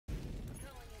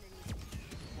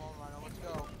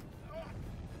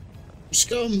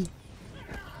Scum. Let's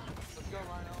go,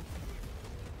 Rhino.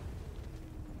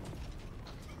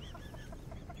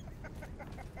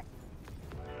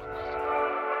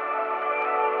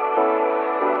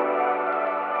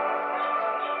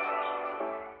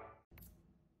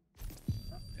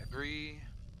 Agree.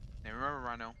 And remember,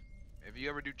 Rhino, if you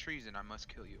ever do treason, I must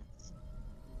kill you.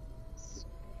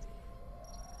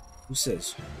 Who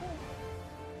says?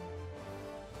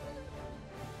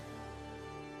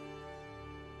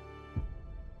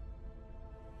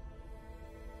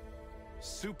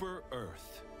 Super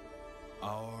Earth,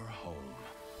 our home.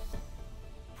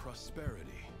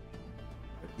 Prosperity.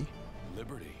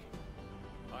 Liberty.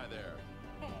 Hi there.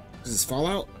 Is this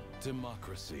Fallout?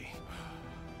 Democracy.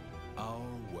 Our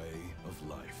way of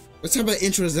life. What type of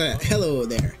intro is that? Hello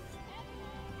there.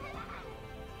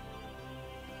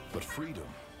 But freedom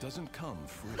doesn't come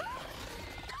free.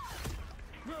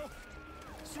 No!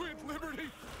 Sweet liberty!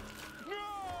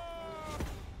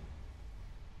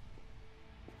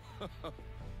 No!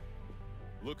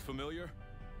 Look familiar?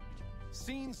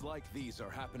 Scenes like these are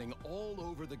happening all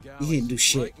over the galaxy He didn't do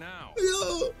shit right now.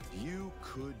 No. You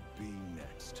could be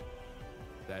next.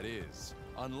 That is,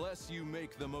 unless you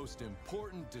make the most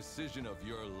important decision of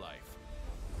your life.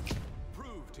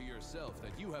 Prove to yourself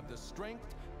that you have the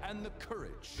strength and the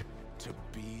courage to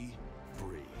be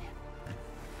free.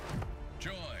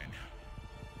 Join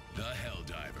the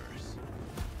Helldivers.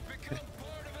 Become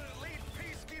part of an elite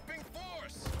peacekeeping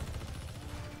force.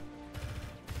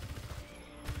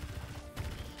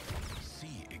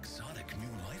 See exotic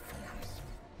new life forms.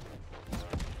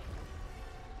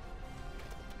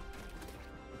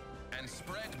 And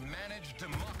spread managed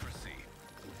democracy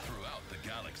throughout the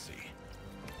galaxy.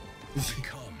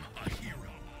 Become a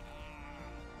hero.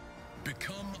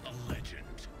 Become a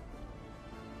legend.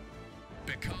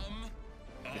 Become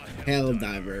a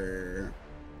Helldiver.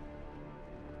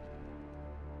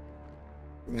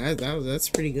 That's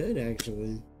pretty good,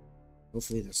 actually.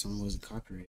 Hopefully that song wasn't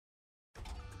copyrighted.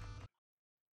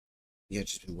 Yeah,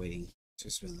 just been waiting.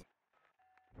 Just been like,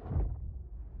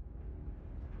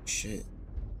 shit.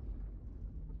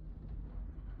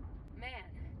 Man,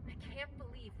 I can't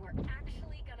believe we're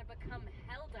actually gonna become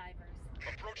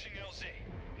Helldivers. Approaching LZ.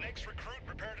 Next recruit,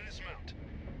 prepare to dismount.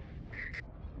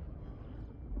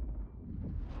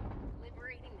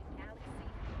 Liberating the galaxy,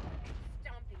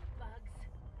 stomping bugs.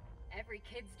 Every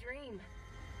kid's dream.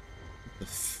 Good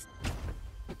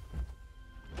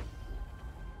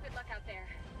luck out there.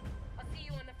 I'll see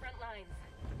you on the front lines.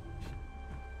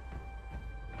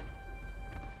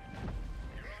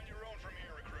 You're on your own from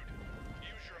here, recruit.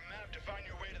 Use your map to find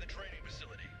your way to the training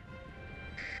facility.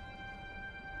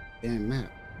 Damn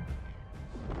map.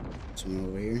 Someone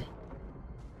over here.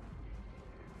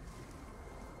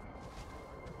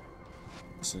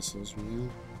 Accessories right now.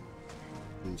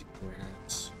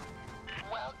 Perhaps.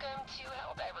 Welcome to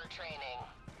Helldiver training.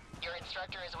 Your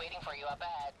instructor is waiting for you up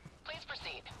ahead. Please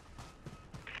proceed.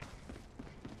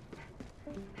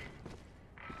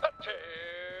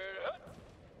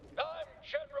 I'm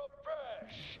General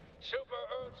Brash, Super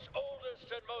Earth's oldest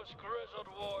and most grizzled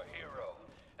war hero,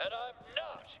 and I'm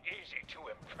not easy to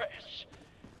impress.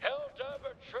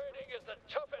 Helldiver training is the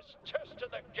toughest test in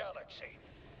the galaxy,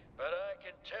 but I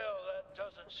can tell that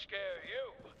doesn't scare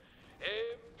you.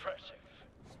 Impressive.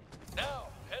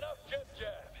 Now, enough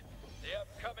jib-jab. The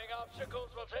upcoming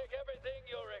obstacles will take everything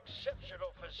your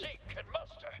exceptional physique can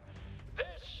muster.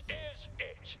 This is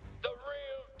it, the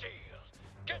real deal.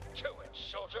 Get to it,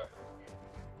 soldier.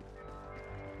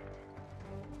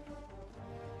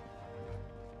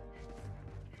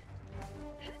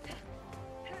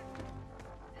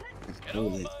 In all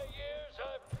my years,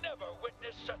 I've never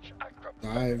witnessed such acrobatics.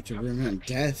 Dive to prevent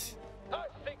death. I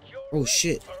think you're Oh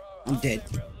shit. I'm dead.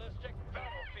 realistic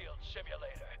battlefield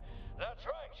simulator. That's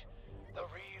right. The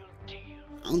real deal.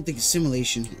 I don't think it's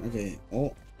simulation. Okay.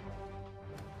 Oh.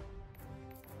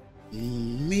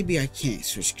 Maybe I can't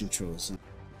switch controls.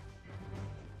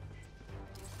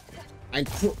 I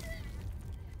put.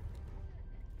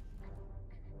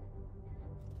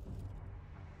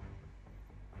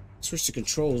 Switch the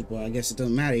controls, but I guess it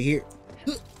doesn't matter here.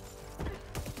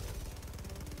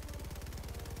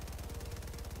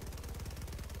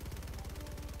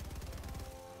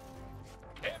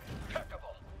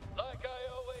 Impeccable. Like I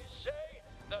always say,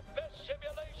 the best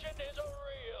simulation is a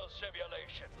real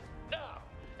simulation. Now,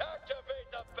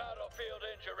 activate the battlefield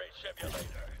injury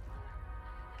simulator.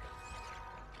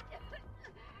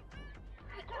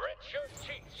 Grit your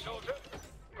teeth, soldier.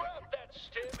 Grab that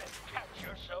stim and catch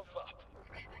yourself up.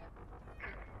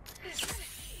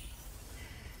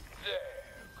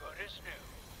 There, good as new.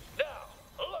 Now,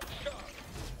 look sharp.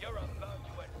 You're about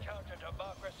to encounter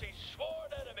democracy's sworn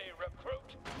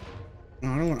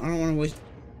No, I don't want to waste.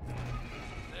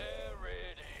 There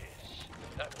it is.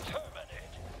 The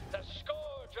Terminator, the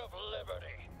scourge of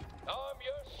liberty. Arm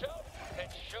yourself and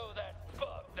show that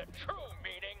bug the true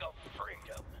meaning of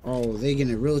freedom. Oh, they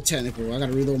getting real technical. I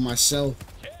gotta reload myself.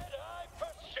 Jedi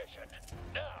precision.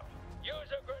 Now, use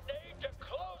a grenade to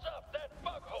close up that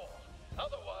bug hole.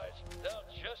 Otherwise, they'll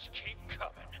just keep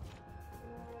coming.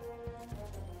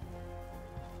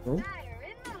 Bro. Fire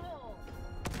in the hole.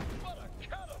 What a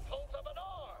catapult of an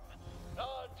arm!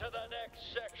 On to the next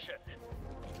section.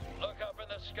 Look up in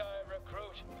the sky,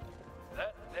 recruit.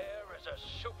 That there is a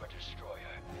super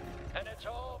destroyer, and its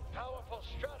all-powerful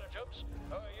stratagems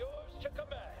are yours to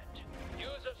command.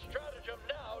 Use a stratagem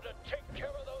now to take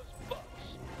care of those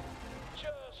bugs.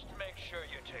 Just make sure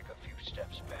you take a few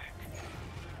steps back.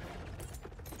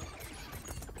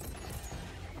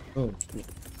 Oh.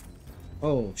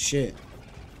 Oh shit.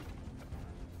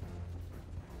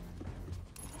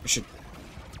 I should.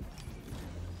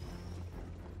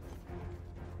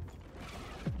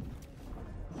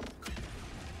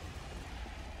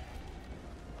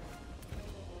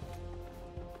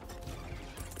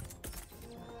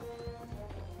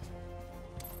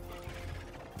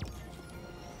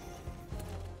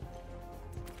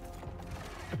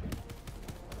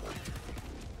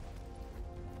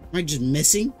 Am I just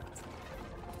missing?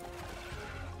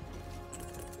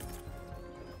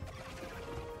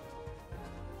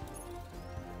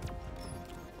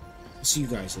 See you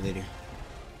guys later.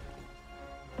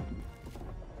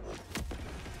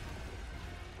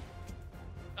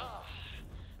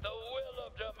 The will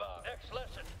of Demand. Next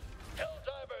lesson.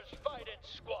 Helldivers fight in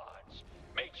squads.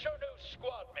 Meet your new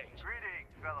squad mate.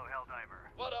 Greetings, fellow Helldiver.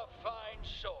 What a fine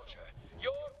soldier.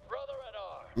 Your brother in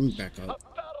arms. I'm back A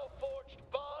up. battle-forged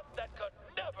bond that could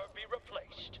never be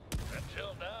replaced.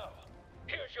 Until now.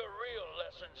 Here's your real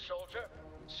lesson, soldier.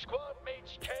 Squad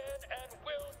mates can and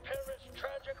will perish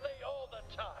tragically all the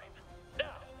time.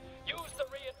 Now, use the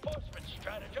reinforcement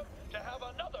stratagem to have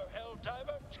another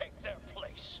Helldiver take their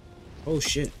place. Oh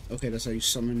shit. Okay, that's how you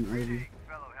summon Ivy.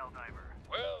 Fellow Helldiver.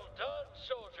 Well done,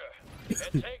 soldier.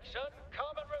 It takes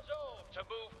uncommon resolve to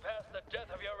move past the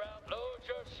death of your round. Load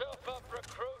yourself up,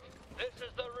 recruit. This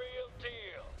is the real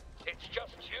deal. It's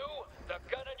just you, the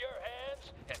gun in your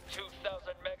hands, and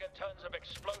 2,000 megatons of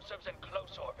explosives in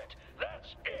close orbit.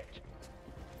 That's it.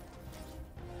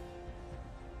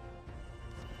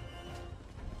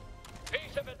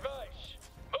 Piece of advice.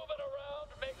 Moving around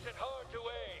makes it hard to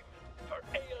aim. For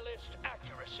A-list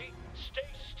accuracy, stay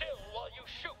still while you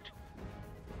shoot.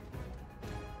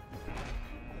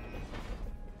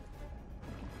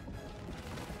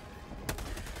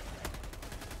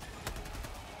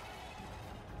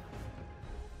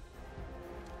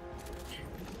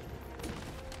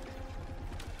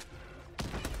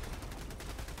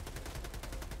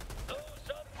 Those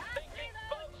unthinking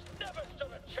bugs never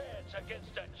stood a chance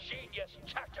against a genius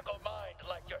tactical mind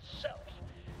like yourself.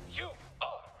 You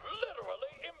are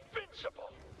literally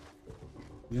invincible.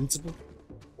 Invincible?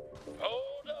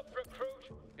 Hold up,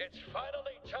 recruit. It's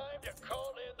finally time to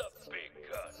call in the big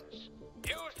guns.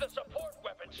 Use the support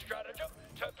weapon stratagem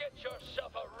to get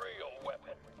yourself a real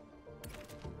weapon.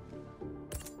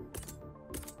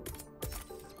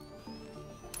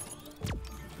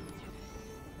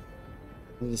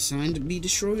 Will the sign to be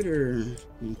destroyed or?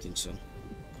 I don't think so.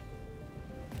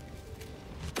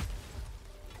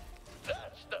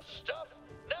 That's the stuff.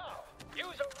 Now,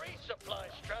 use a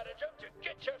resupply stratagem to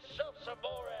get yourself some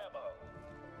more ammo.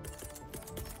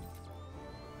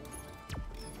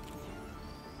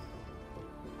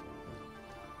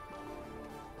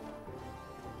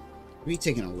 Be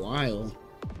taking a while.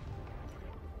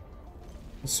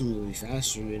 This one will be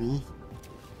faster, you know.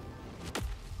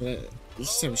 But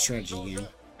let's have a strategy game.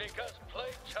 Because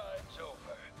playtime's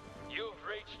over. You've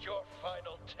reached your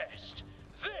final test.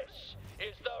 This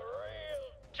is the real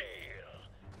deal.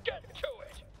 Get to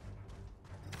it.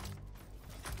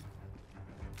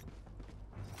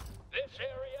 This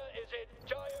area is in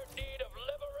dire need of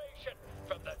liberation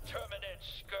from the Terminator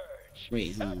scourge.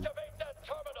 Wait, hold on. Activate that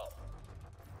terminal.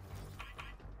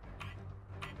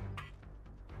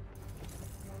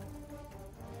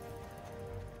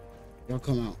 Y'all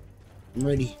come out. I'm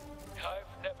ready.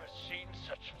 I've never seen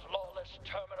such flawless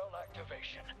terminal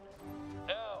activation.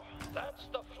 Now, that's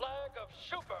the flag of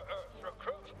Super Earth,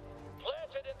 recruit.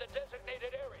 Planted in the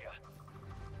designated area.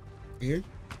 Here?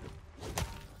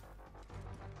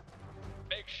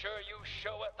 Make sure you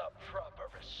show it the proper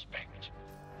respect.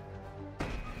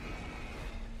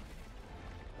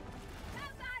 How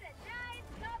about a giant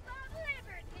cup of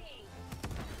liberty?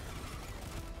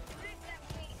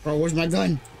 Bro, where's my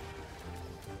gun?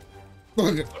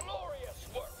 Fuck it. Glorious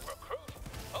work, recruit.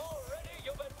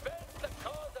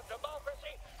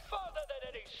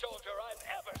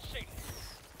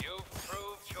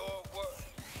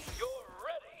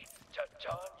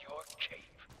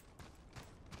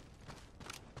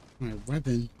 My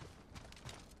weapon.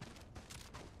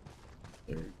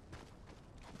 There.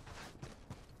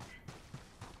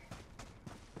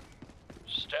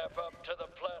 Step up to the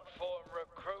platform,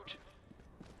 recruit.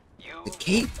 You The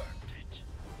cape? earned it.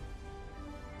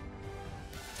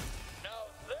 Now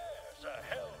there's a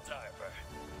Helldiver.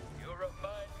 You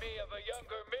remind me of a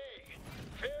younger me.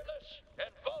 Fearless and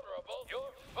vulnerable.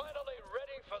 You're finally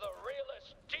ready for the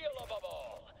realest deal of them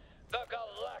all. The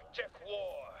Galactic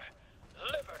War.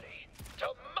 Liberty.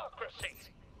 Democracy.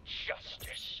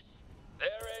 Justice. They're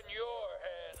in your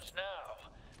hands now.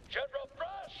 General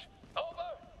Brush,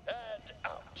 over and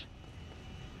out.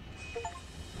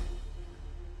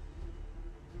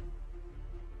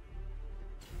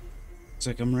 Looks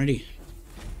like I'm ready.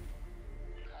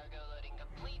 Cargo loading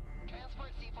complete. Transport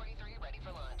C-43 ready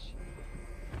for launch.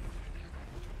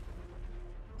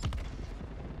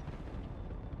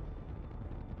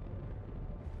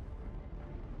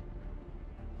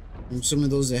 I'm assuming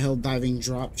those are hell diving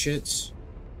drop shits.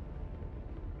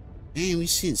 Man, we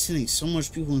sending so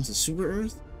much people into Super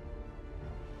Earth.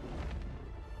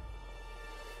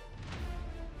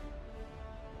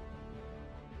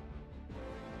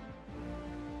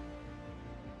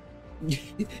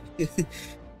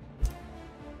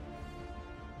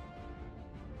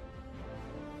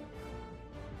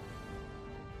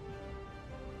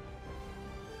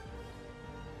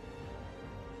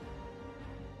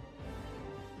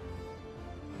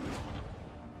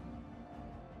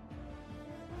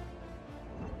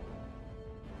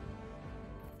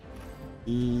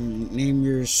 Name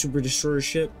your super destroyer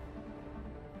ship.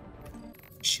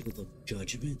 Shield of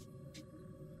Judgment.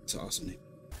 That's an awesome name.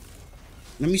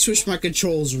 Let me switch my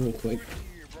controls real quick.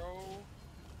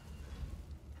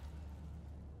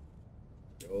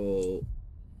 Oh,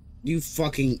 you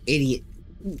fucking idiot!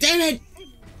 Damn it!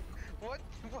 What?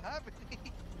 What happened?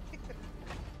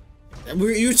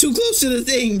 You're too close to the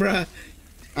thing, bruh.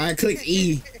 I clicked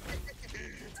E.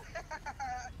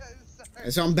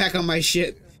 So I'm back on my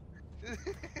ship.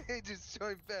 Just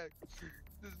join back.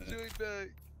 Just join back.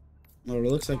 Oh, it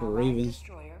looks like a raven.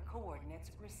 Destroyer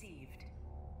coordinates received.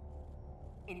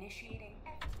 Initiating.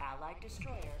 Allied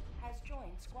destroyer has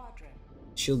joined squadron.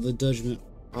 Shield of Judgment.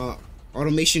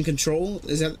 Automation control.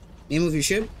 Is that the name of your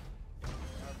ship?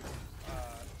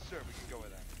 Sure, we can go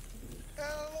with that.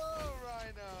 Hello,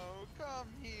 Rhino. Come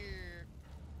here.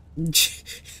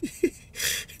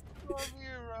 Come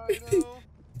here, Rhino.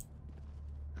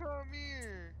 Come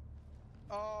here.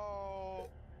 Oh.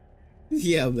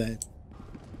 Yeah, man.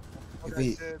 Like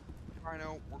I said,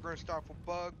 Rhino, we're gonna start with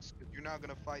bugs. If you're not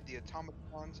gonna fight the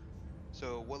automatons,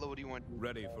 so what level do you want to do?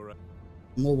 Ready for a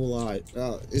Mobilize.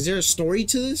 Is there a story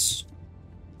to this?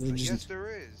 Yes, there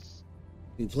is.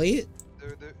 You play it?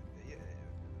 Yeah,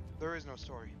 there is no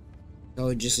story. Oh,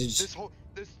 it just is.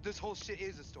 This whole shit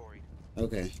is a story.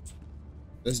 Okay,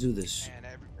 let's do this. And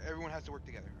everyone has to work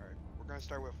together. All right, we're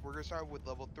gonna start with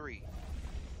level 3.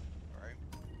 All right.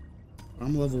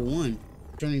 I'm level 1.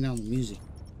 Turning down the music.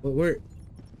 But where?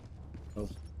 Oh.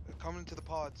 Coming to the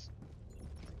pods.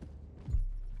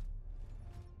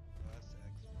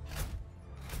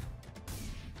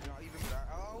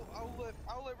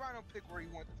 I'll let Rhino pick where he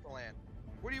wants us to land.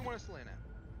 Where do you want us to land at?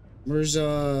 Where's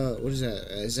what is that?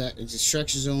 Is that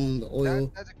extraction zone? The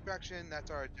oil? That's extraction.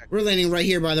 That's our objective. We're landing right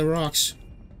here by the rocks.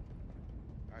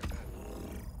 Alright, bet.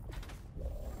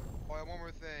 Oh, and one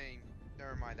more thing.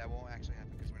 Never mind, that won't actually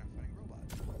happen because we're not fighting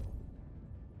robots.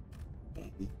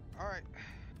 Alright.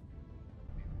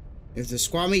 If the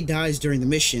squad mate dies during the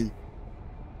mission,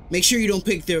 make sure you don't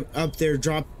pick up their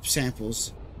drop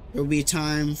samples. There will be a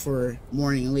time for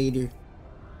mourning later.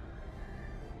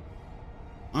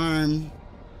 Arm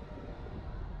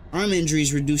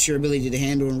injuries reduce your ability to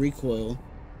handle and recoil.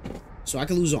 So I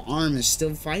can lose an arm and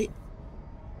still fight?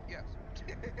 Yes.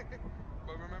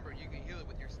 But remember, you can heal it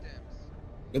with your stems.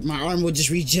 If my arm will just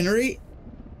regenerate?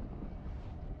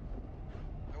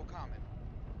 No comment.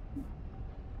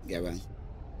 Yeah, man.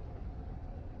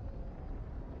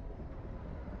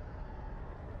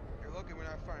 You're lucky we're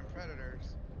not fighting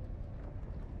predators.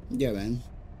 Yeah, man.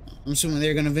 I'm assuming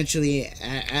they're gonna eventually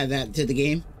add that to the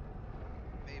game.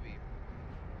 Maybe.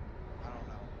 I don't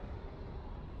know.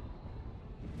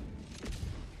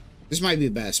 This might be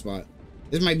a bad spot.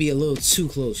 This might be a little too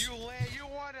close. You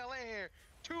want to land here.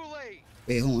 Too late.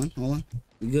 Wait, hold on.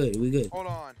 We good. Hold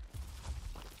on.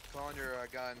 Call on your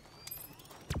gun.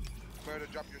 Better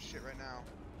drop your shit right now.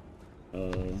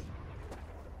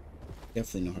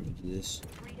 Definitely know how to do this.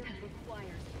 Freedom requires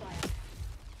fire.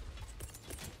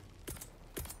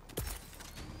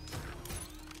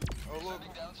 Oh look,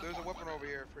 there's a weapon over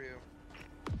here for you.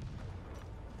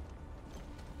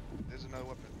 There's another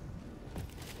weapon.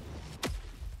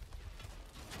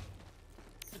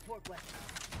 forklift.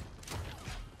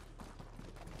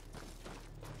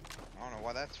 I don't know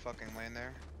why that's fucking laying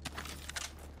there.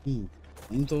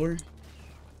 Flamethrower?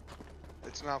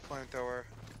 It's not flamethrower.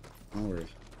 Don't worry.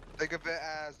 Think of it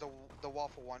as the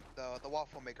waffle one, the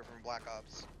waffle maker from Black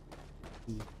Ops.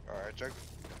 Alright, Chuck.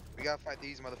 We gotta fight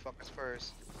these motherfuckers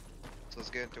first. So let's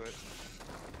get into it.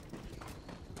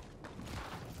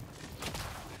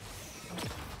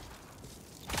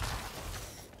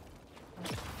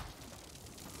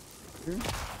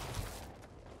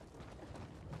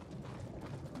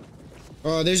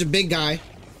 Oh, there's a big guy.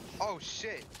 Oh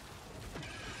shit.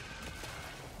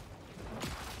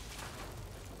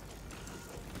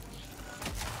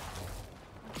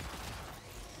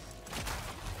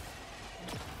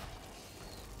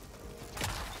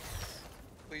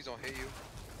 Please don't hit you.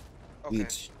 Okay. Need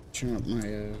to turn up my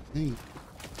thing.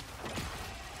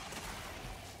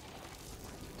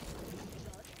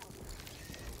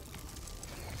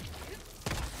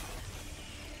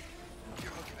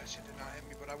 You're looking at shit did not hit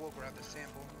me, but I will grab the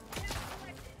sample.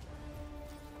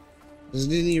 Does it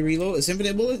need to reload? It's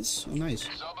infinite bullets? Oh, nice.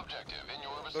 Sub-objective in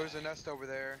your vicinity. There's a nest over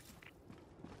there.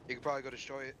 You can probably go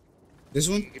destroy it. This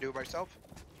one? You can do it by yourself.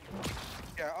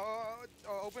 Yeah,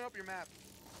 open up your map.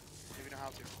 If you know how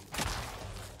to.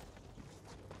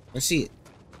 I see it.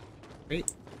 Right?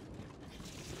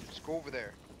 Just go over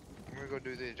there. I'm gonna go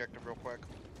do the objective real quick.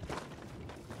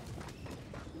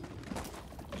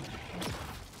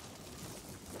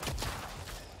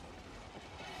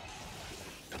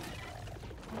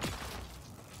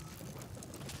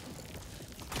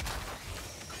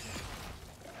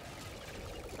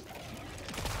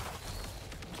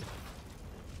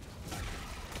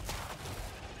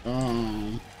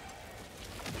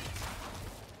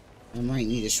 I might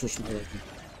need to switch my weapon.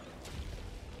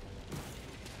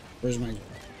 Where's my... Remember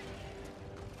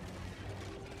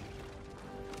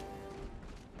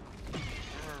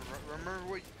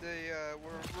what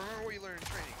remember what you learned in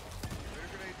training. They're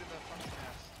grenades in the fucking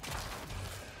nest.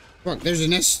 Fuck, there's a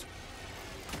nest.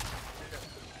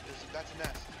 That's a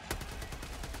nest.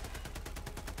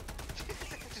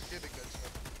 Just did the good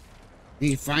stuff.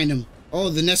 Need to find him. Oh,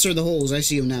 the nests are the holes. I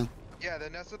see them now. Yeah, the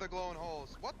nests are the glowing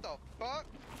holes. What the fuck?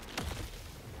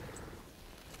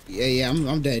 Yeah,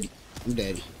 I'm dead. I'm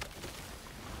dead.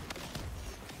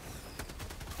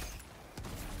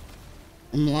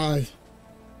 I'm alive.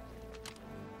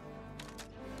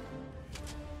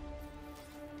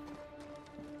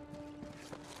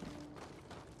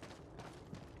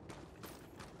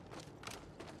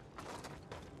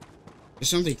 There's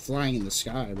something flying in the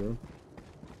sky, bro.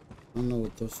 I don't know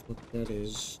what the fuck that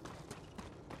is.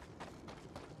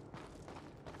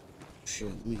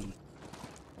 Shit, me.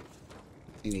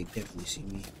 I think they definitely see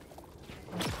me.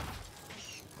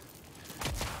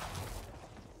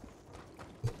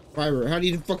 Fiber, how do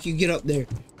you fuck you get up there?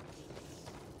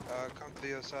 Come to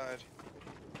the other side.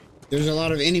 There's a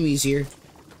lot of enemies here.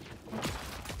 Noted.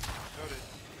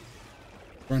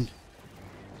 Run.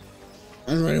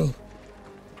 Run, Rhino.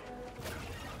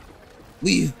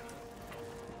 Leave.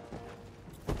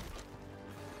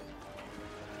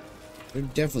 They're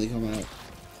definitely coming out.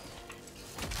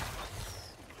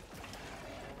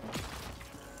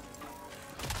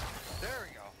 There we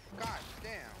go. God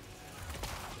damn.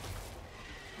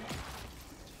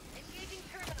 Engaging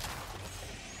terminal.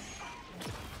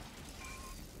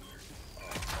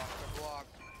 Oh fuck, they're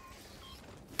blocked.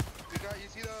 You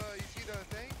see the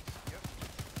thing? Yep.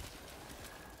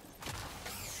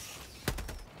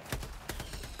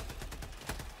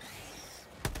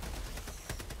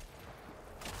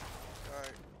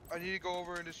 Alright. I need to go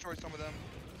over and destroy some of them.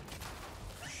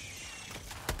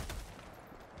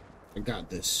 I got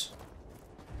this.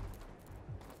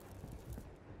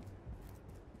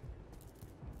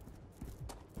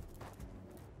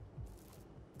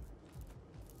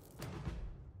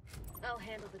 I'll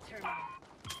handle the terminal.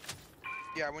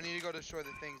 Yeah, we need to go destroy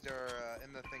the things that are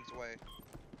in the thing's way.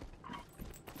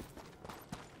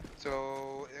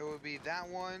 So it would be that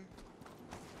one,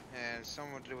 and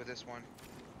someone to do with this one.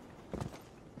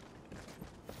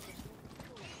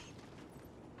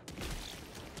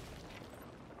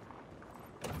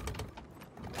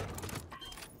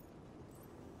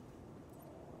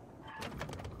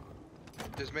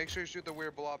 Just make sure you shoot the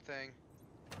weird blob thing.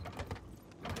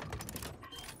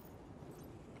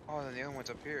 Oh, then the other one's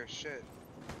up here. Shit.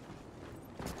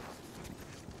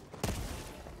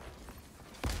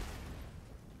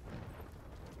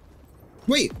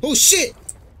 Wait! Oh shit!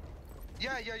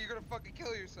 Yeah, you're gonna fucking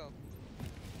kill yourself.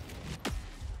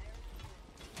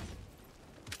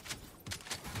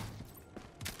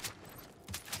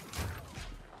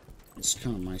 It's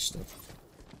kind of my stuff.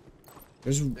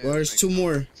 There's two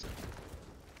more. Sense.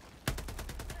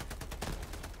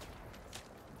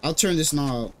 I'll turn this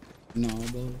knob. Knob.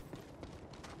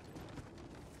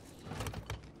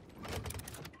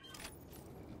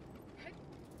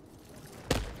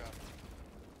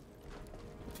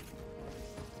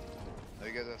 There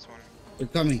you go, this one. They're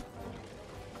coming.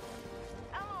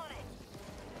 I'm on it.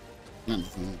 Not the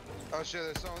phone. Oh shit,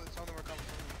 there's some of them are coming.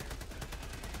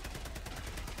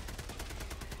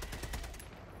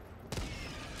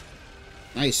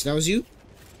 Nice. That was you?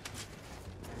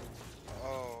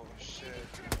 Oh shit.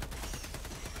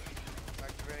 I'm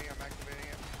activating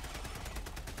it.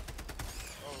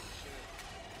 Oh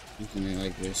shit. Something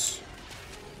like this.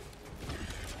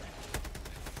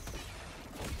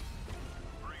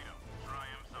 Freedom,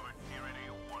 triumphs over tyranny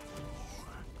once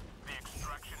more. The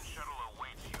extraction shuttle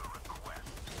awaits your request.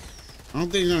 I don't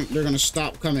think they're gonna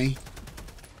stop coming.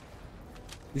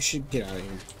 We should get out of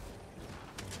here.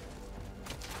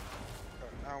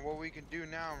 Now what we can do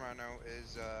now, Rhino,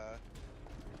 is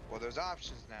well, there's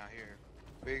options now here.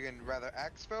 We can rather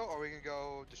exfil or we can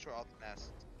go destroy all the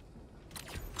nests.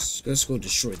 Let's go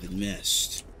destroy the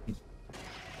nest.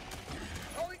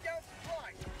 Calling down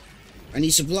supplies. I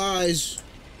need supplies.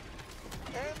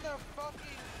 And the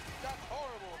fucking, that's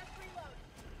horrible.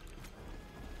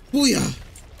 Booyah!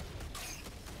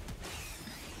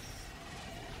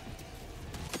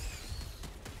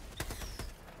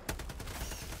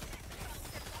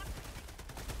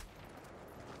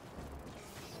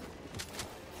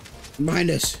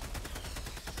 Behind us.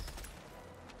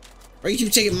 Why you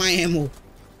keep taking my ammo?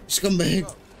 Scumbag.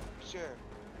 Oh, sure.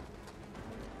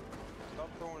 Stop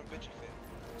throwing a bitchy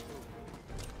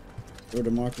fit. Or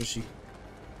democracy.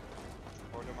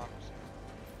 Or democracy.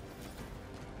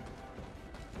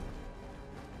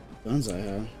 Guns I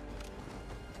have.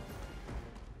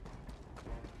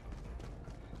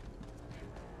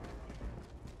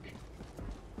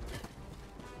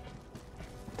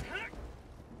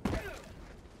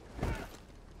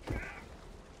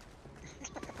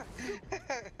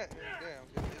 Damn,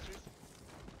 good issues.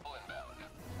 Full inbound.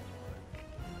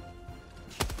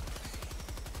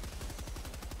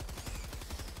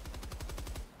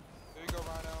 There you go,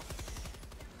 Rhino.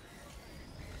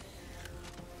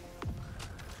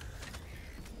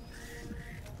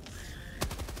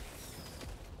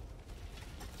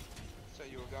 Set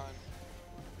you a gun.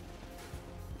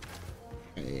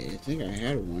 I think I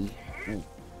had one. Oh.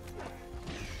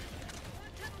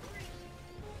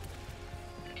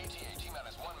 ETA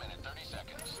T-minus 1 minute, 30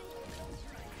 seconds.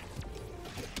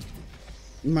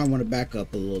 You might want to back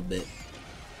up a little bit.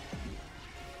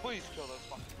 Please kill those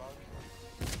fucking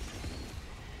bugs.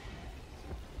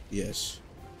 Yes.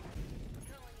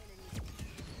 Come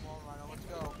on, Rhino, let's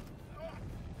go.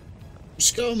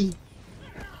 Scum.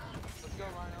 Let's go,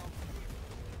 Rhino.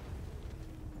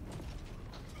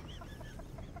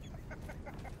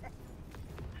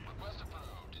 Request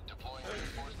approved. Deploying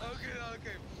reinforcements.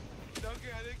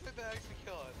 Okay, I think that they actually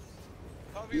kill us.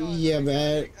 I'll be honest, Yeah, I think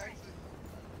man. they actually-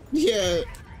 Yeah.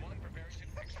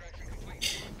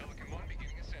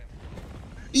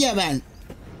 Yeah, man.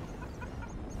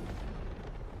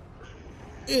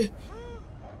 Eh.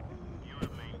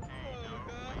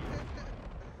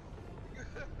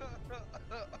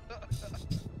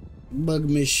 Bug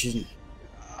mission.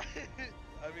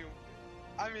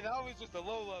 I mean, that was just a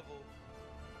low level.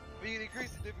 We can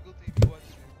increase the difficulty if you want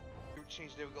to. You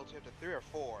change difficulty up to 3 or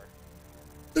 4.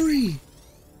 3.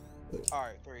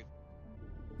 Alright, 3.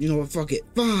 You know what? Fuck it.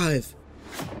 5.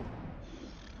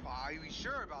 Are you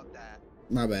sure about that?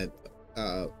 My bad.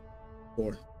 4.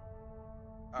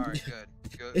 Alright, good.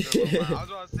 Good. Good one. I was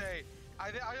about to say,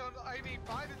 I mean,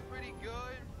 5 is pretty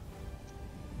good.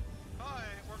 But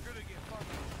we're gonna get fucking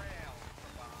railed.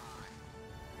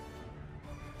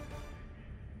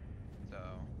 So.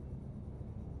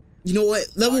 You know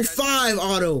what? Level Alright, 5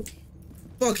 auto.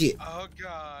 Fuck it. Oh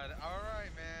god.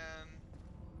 Alright, man.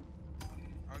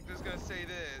 I'm just gonna say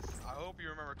this. I hope you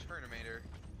remember Terminator.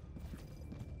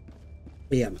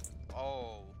 Yeah.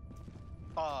 Oh.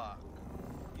 Fuck.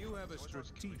 You have a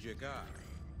strategic eye.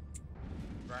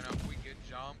 Rhino, if we get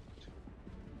jumped,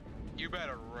 you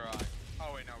better run.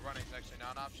 Oh wait, no, running's actually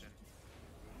not an option.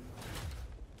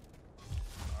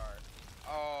 Alright.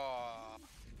 Oh.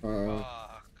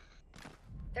 Fuck.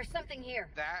 There's something here.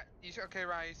 That, okay,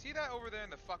 Ryan, you see that over there in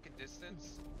the fucking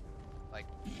distance? Like,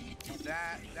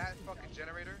 that fucking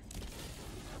generator?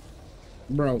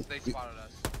 Bro. They spotted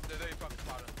us. They fucking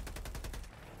spotted us.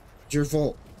 It's your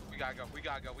fault. We gotta go.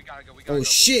 Oh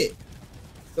shit.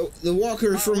 The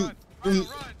walker from Run, Rhino,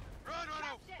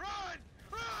 run!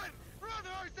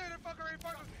 They're already standing fucking right in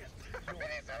front of us.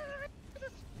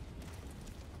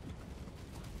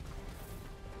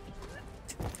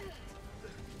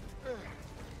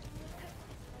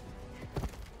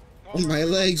 Oh, my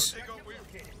legs. We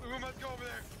must go over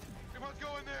there. We must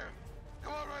go in there.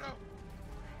 Come on, Rhino.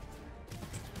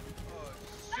 Oh,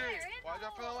 shit. Watch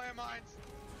out for the landmines.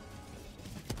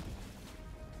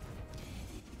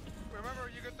 Remember,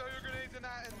 you can throw your grenades in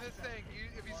this thing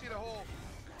if you see the hole.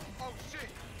 Oh, shit.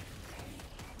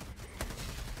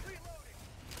 Reloading.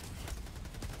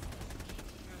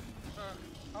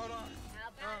 Hold on. How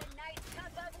about a nice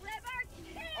cup of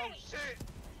liberty? Oh, shit.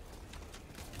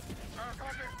 Come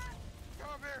up here. Come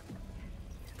up here.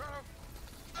 Run up.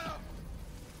 Run up.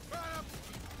 Run up.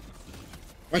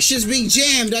 My shit's being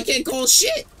jammed. I can't call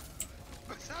shit.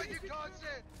 That's how you call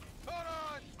shit. Hold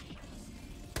on.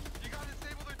 You gotta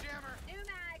disable the jammer. New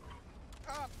mag.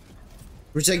 Up.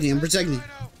 Protecting. I'm protecting. Alright.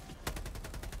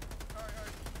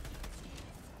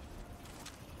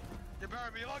 You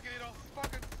better be lucky you don't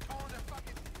fucking call the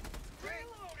fucking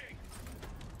reloading.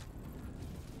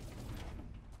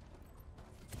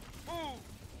 Move.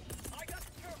 I got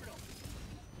the terminal.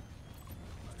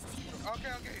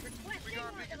 Okay. We got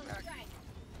our beacon back.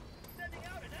 Sending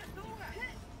out an SOS.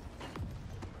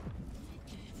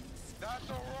 That's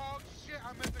the wrong shit. I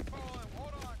meant to call him.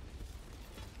 Hold on.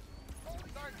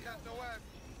 Start the SOS.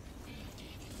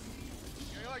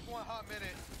 Give me like 1 hot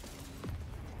minute.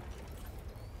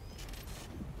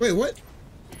 Wait, what?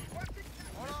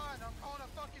 Hold on. I'm calling a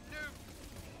fucking nuke.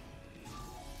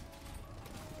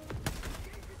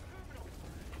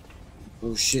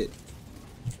 Oh, shit.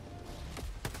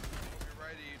 You're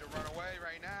ready to run away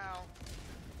right now.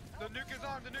 The nuke is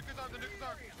on. The nuke is on.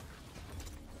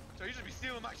 So you should be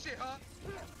stealing my shit, huh?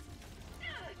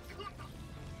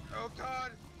 Oh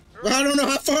God. I don't know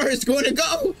how far it's going to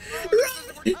go.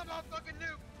 We're talking about fucking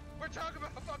nuke. We're talking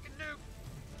about a fucking nuke.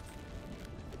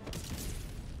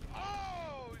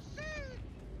 Oh shit.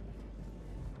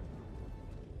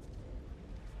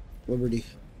 Liberty.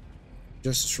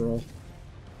 Justice for all.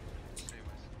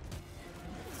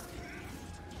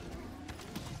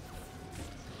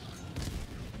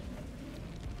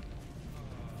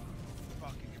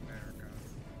 Fucking America.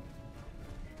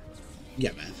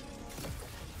 Yeah, man.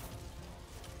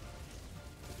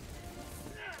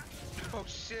 Oh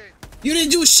shit. You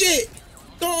didn't do shit.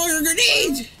 Throw all your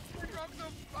grenades.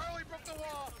 I only broke the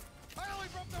wall. Rhino.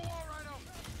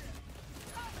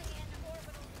 Calling in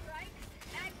orbital strike.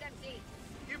 Mag's empty.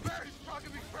 You better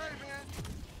fucking be brave, man.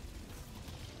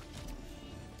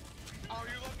 Oh,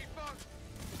 you lucky fuck.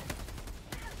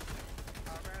 I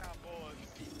ran out of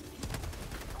bullets.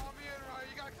 Come in, Ryan.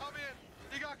 You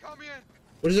gotta come in.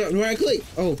 What is that? Where I click?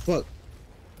 Oh, fuck.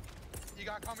 You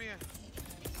gotta come in.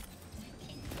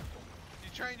 You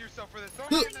train yourself for this.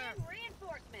 Don't Look. get in there.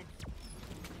 Reinforcements.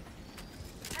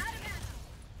 Out of ammo.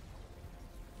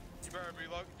 You better be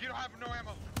lucky. You don't have no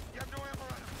ammo. You have no ammo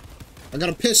right now. I got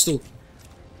a pistol.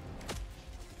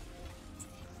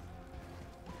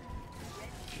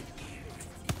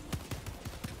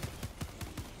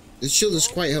 This shield is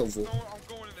quite helpful. I'm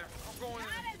going in there. I'm throwing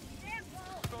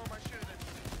my shit in there.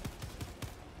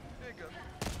 There you go.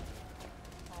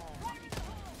 Oh.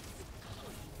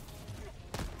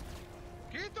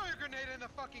 Can you throw your grenade in the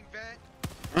fucking vent?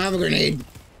 I have a grenade.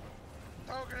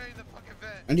 Throw a grenade in the fucking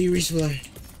vent. I need resupply.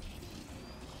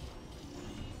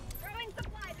 Throwing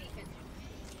supply beacon.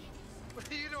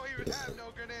 You don't even have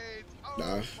no grenades. Oh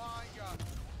Nah. my god.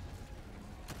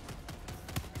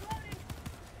 Reloading.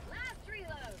 Last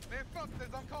reload. Man, fuck this.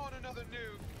 I'm calling another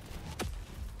nuke.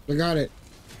 I got it.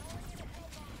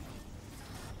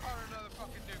 Calling another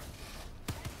fucking nuke.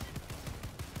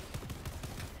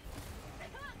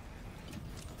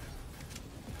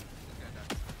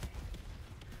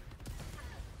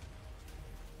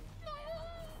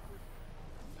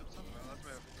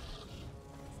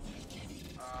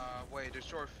 Wait,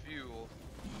 destroy fuel.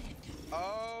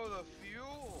 Oh, the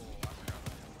fuel. I forgot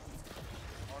about that.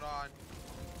 Hold on.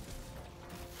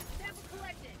 Sample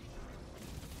collected.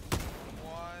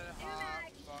 1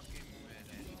 hot fucking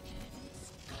minute.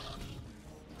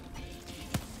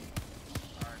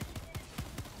 Alright.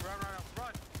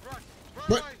 Run.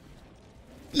 What?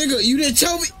 Nigga, you didn't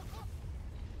tell me.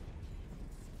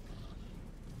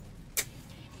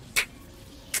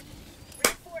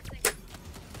 Reinforcing.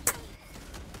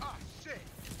 Ah, shit.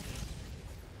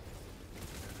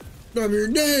 No, you're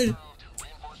dead.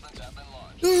 Reinforcements have been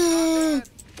launched. Ah!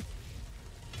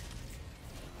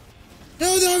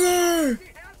 Helldiver!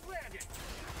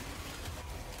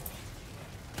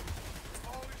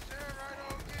 Holy shit, Rhino,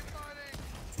 keep fighting.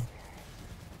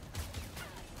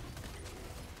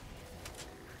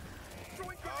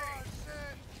 Oh,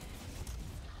 shit.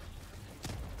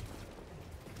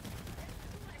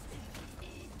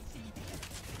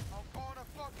 I'm calling a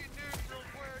fucking nuke real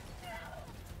quick.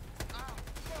 Ah,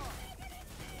 fuck.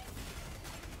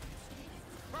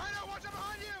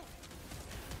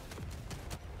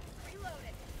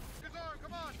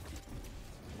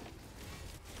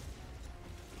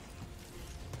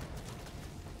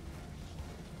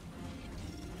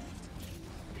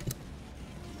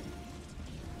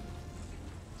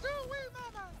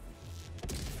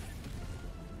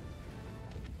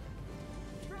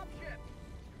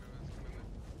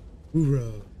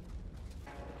 Hoorah.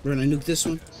 We're gonna nuke this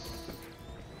one.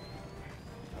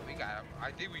 We got.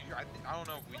 I think we. I don't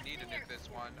know if we need to nuke this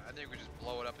one. I think we just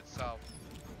blow it up itself.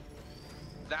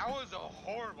 That was a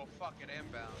horrible fucking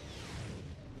inbound.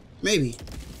 Maybe.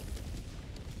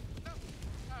 No.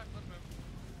 Alright, let's move.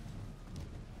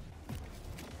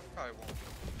 Probably won't.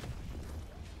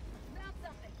 Found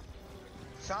something.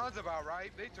 Sounds about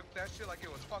right. They took that shit like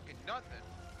it was fucking nothing.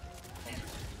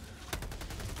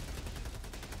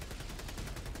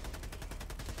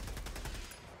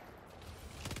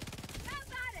 How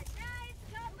about a nice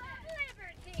cup of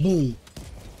liberty? Boom.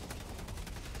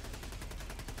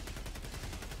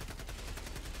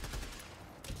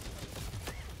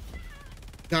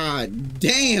 God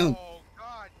damn. Oh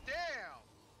god damn.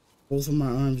 Both of my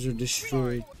arms are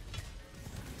destroyed.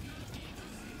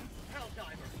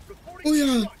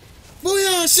 Booyah!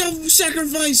 Booyah!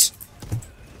 Self-sacrifice!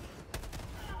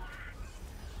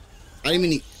 I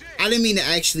didn't mean to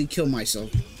actually kill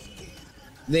myself.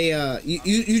 They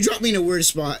you dropped me in a weird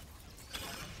spot.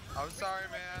 I'm sorry,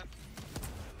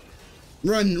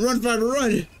 man. Run, Fiber,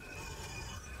 run!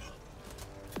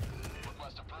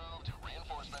 Request approved.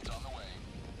 Reinforcements on the way.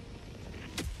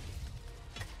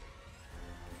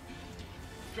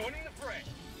 Joining the fray.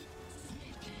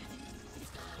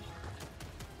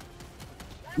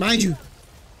 Mind you.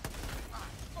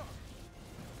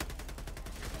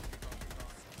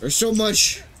 There's so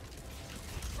much.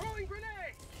 Throwing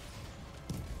grenade.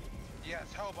 Yes,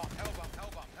 hellbomb.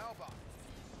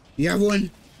 You have one?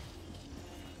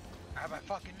 I have a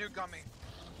fucking nuke on me.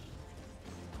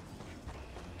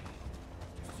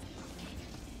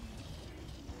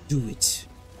 Do it.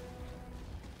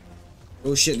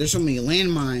 Oh shit, there's so many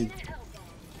landmines.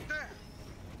 There.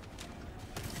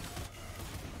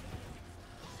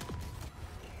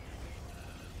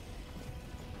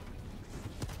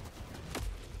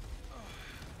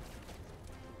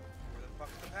 Where the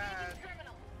fuck's the pad?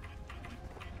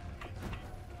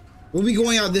 We'll be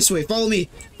going out this way. Follow me.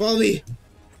 Follow me.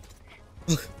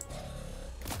 Ugh.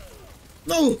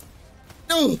 No.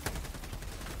 No.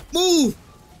 Move.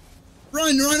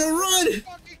 Run, run.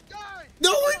 Fucking die!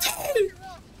 No, we're dead.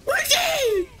 We're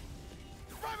dead.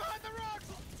 Right behind the rocks!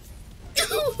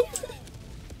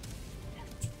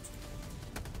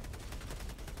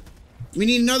 We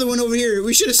need another one over here.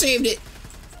 We should have saved it.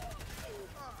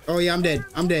 Oh yeah, I'm dead.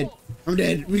 We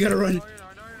gotta run. No, you're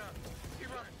not. Keep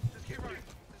running.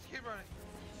 Just keep running.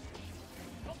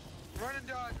 Run and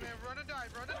dodge, man. Run and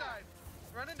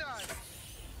dive.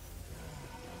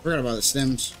 Forgot about the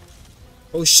stems.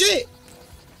 Oh shit!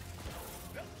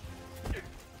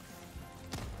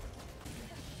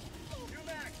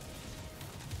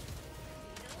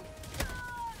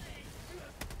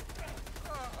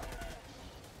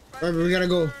 Alright, we gotta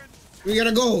go. Get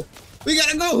down.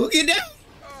 Get down.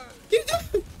 Get up.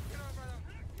 Run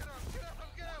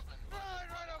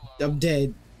up. I'm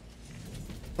dead.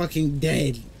 Fucking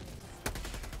dead.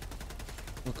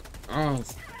 Fuck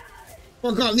off.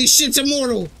 Fuck off. These shit's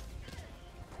immortal.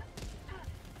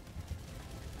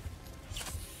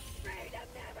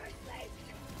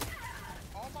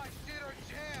 All my shit are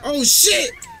jammed. Oh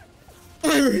shit!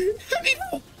 Let me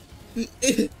know.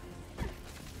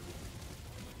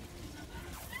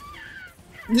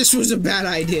 This was a bad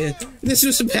idea.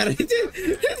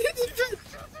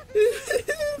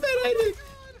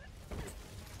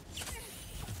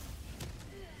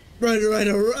 Run. Oh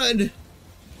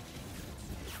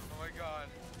my god.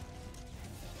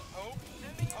 Hope.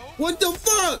 What the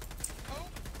fuck? Hope.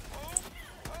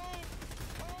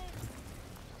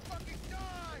 Fucking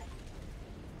die.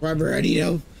 Robert, I need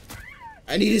help.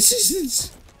 I need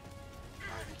assistance.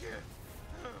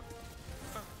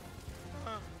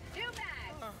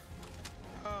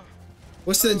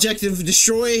 What's the objective?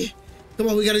 Destroy? Come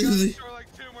on, we gotta do the. Destroy like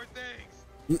 2 more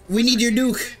things. We need your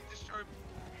nuke. Destroy.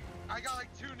 I got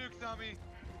like 2 nukes on me,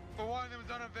 but one of them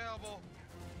is unavailable.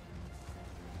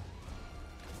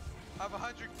 I have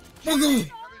 100. Oh, God. I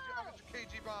have a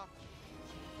kg bomb.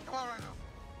 Come on, Rhino.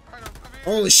 Rhino, come here.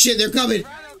 Oh shit, they're coming.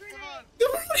 Rhino, come on.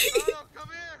 Rhino, come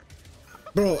here.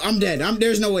 Bro, I'm dead.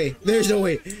 There's no way.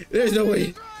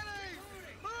 Run!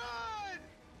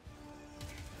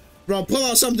 Bro, pull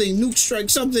out something. Nuke strike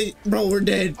something. Bro, we're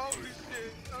dead. Oh shit.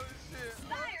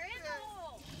 Fire in the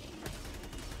hole!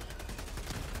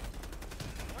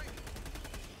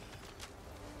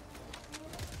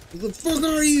 Who the fuck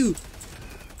are you?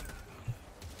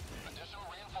 Additional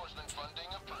reinforcement funding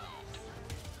approved.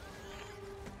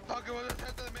 Okay, well, let's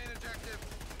head to the main objective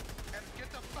and get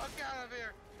the fuck out of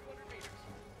here. 200 meters.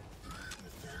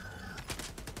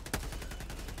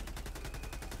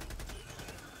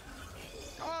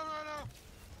 Come on, Rhino.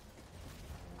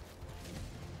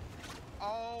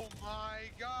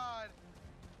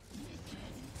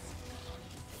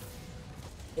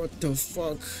 What the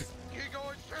fuck? Keep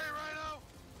going straight, Rhino.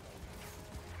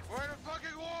 We're in a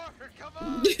fucking war. Come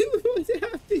on. What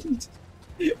happened?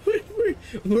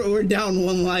 We're down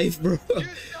one life, bro. You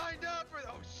signed up for.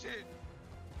 Oh shit.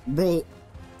 Bro.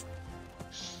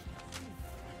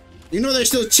 You know they're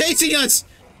still chasing us.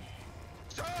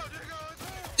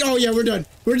 Oh yeah, we're done.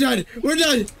 We're done. We're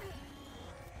done.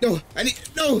 No, I need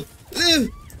no. Live.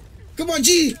 Come on,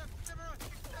 G.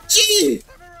 G.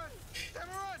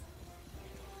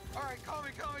 All right, call me.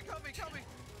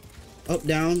 Up,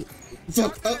 down.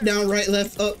 Fuck. Up, down, right,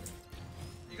 left, up.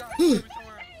 You got to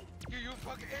somewhere. You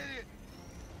fucking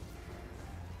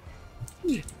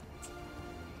idiot.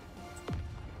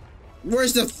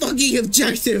 Where's the fucking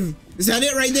objective? Is that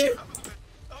it right there?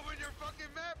 Open your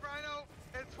fucking map, Rhino.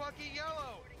 It's fucking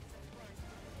yellow.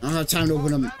 I don't have time to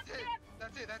open them.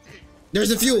 That's it. There's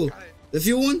the fuel. The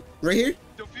fuel one right here.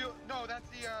 The fuel? No, that's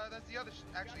the other.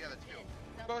 Actually, yeah, that's fuel.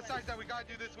 But besides that, we gotta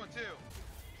do this one too.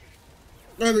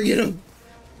 Robert, get him.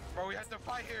 Bro, we have to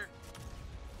fight here.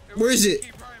 Where is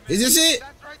it? Is this it?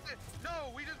 That's right there.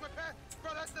 No, we just went past.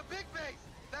 Bro, that's the big base.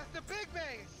 That's the big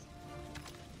base.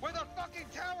 With a fucking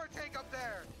tower tank up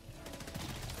there.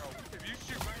 Bro, if you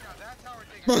shoot right now, that tower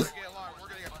tank is gonna get alarmed. We're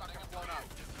gonna get fucking blown up.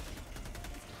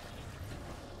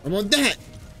 How about that?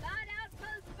 Spot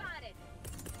outpost spotted.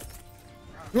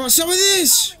 I want some of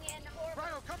this.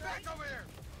 Rhino, come back over here.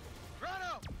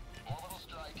 Rhino. Orbital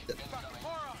strike Fucking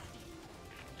moron.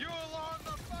 You along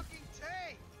the fucking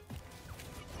tank.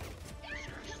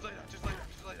 Just lay down.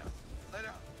 Lay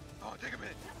down. Oh, take a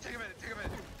minute.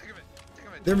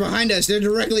 They're behind us. They're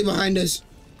directly behind us.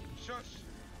 Shush.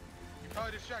 You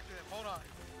probably distracted them. Hold on.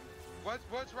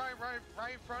 What's right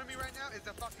in front of me right now is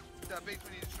the fucking base we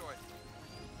need to destroy.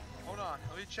 Hold on.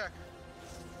 Let me check.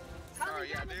 Alright,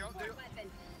 yeah, Alright.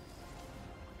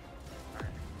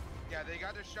 Yeah, they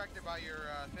got distracted by your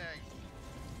thing.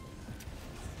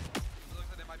 It looks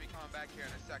like they might be coming back here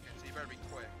in a second, so you better be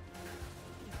quick.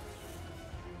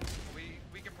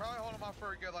 We can probably hold them off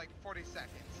for a good like 40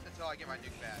 seconds until I get my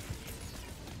nuke back.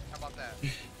 How about that? You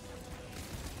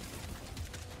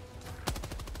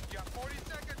got 40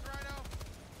 seconds, Rhino.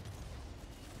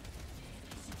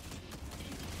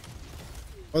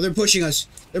 Oh, they're pushing us.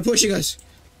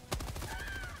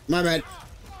 My bad.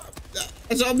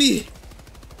 That's on me.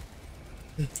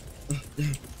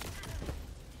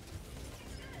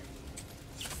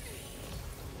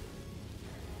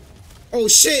 Oh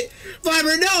shit!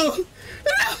 Fiber, no! You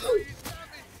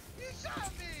shot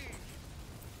me!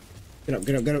 Get up,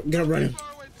 run him.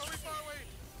 Far away.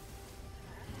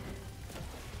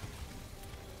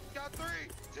 Got 3,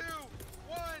 2,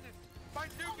 1. My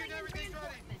nuke and everything's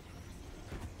ready.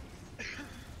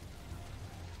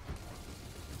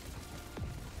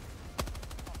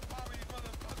 Oh, these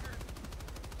motherfuckers.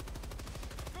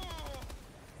 Oh,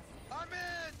 I'm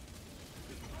in.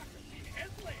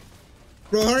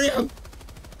 Bro, hurry up! I'm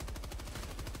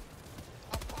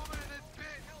bombing in this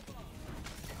bitch.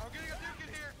 I'm getting a nuke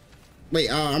in here. Wait,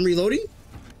 I'm reloading?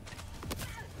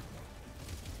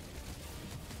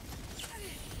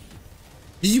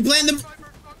 Did you plant the...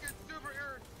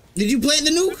 Did you plant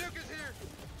the nuke? The nuke is here.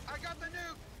 I got the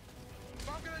nuke.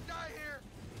 I'm gonna die here.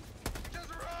 Just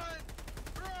run.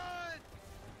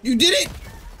 You did it?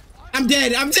 I'm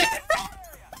dead.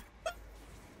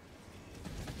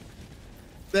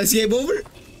 That's game over? Unless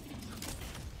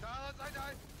I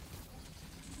die.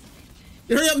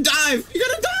 Hurry up, dive! You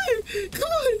gotta dive!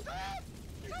 Come on!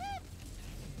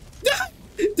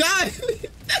 Dive!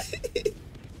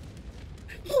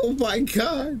 Oh my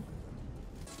god!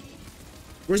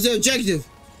 Where's the objective?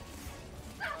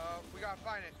 We gotta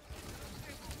find it.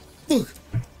 Fuck!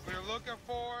 We're looking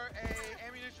for a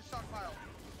ammunition stockpile.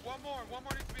 One more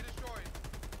needs to be destroyed.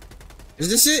 Is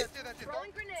this it? That's it. Throw a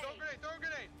grenade.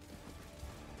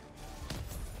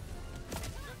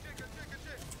 Good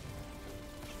shit.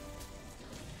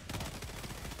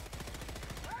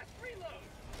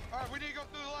 Alright, we need to go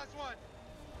through the last one.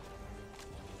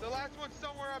 The last one's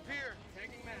somewhere up here.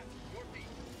 Taking map. Northeast.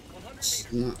 100 meters.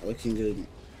 It's not looking good.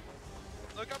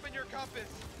 Look up in your compass.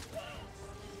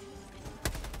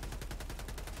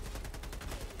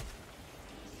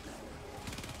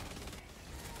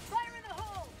 Fire in the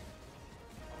hole! Oh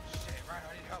shit, right, I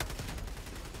need help.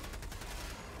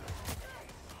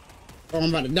 Oh, I'm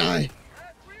about to die.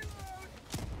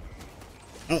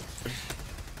 Oh.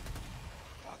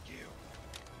 Fuck you.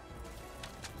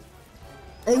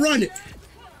 Oh, run!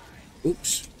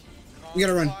 Oops. We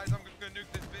gotta run. I'm gonna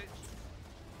nuke this bitch.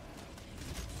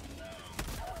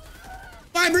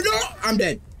 Fiber, no! I'm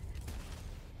dead.